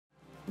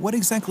What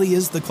exactly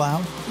is the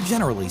cloud?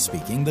 Generally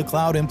speaking, the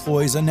cloud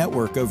employs a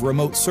network of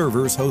remote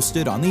servers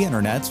hosted on the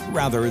internet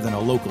rather than a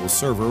local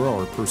server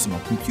or personal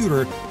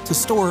computer to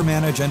store,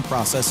 manage, and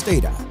process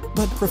data.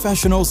 But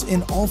professionals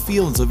in all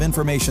fields of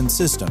information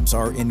systems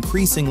are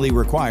increasingly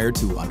required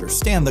to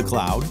understand the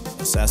cloud,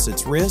 assess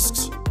its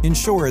risks,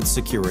 ensure its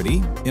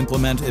security,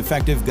 implement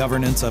effective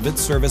governance of its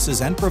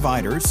services and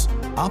providers,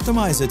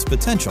 optimize its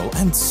potential,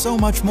 and so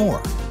much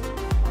more.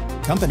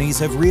 Companies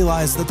have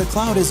realized that the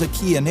cloud is a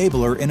key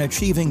enabler in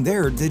achieving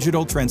their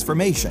digital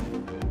transformation.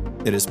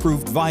 It has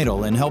proved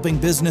vital in helping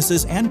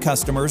businesses and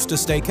customers to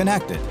stay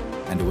connected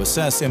and to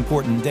assess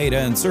important data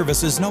and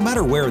services no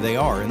matter where they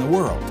are in the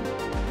world.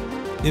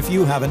 If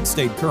you haven't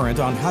stayed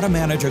current on how to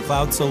manage a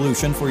cloud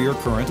solution for your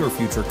current or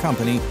future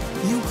company,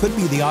 you could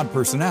be the odd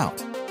person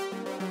out.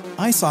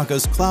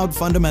 ISACA'S Cloud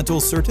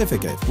Fundamentals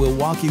Certificate will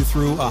walk you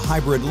through a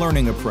hybrid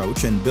learning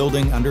approach in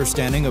building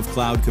understanding of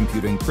cloud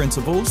computing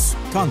principles,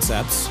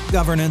 concepts,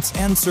 governance,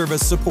 and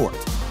service support.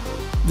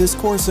 This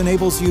course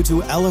enables you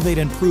to elevate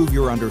and improve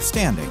your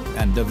understanding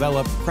and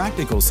develop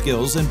practical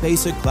skills in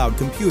basic cloud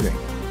computing.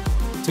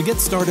 To get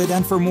started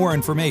and for more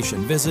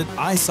information, visit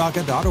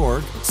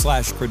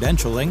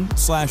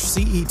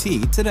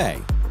isaca.org/credentialing/CET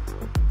today.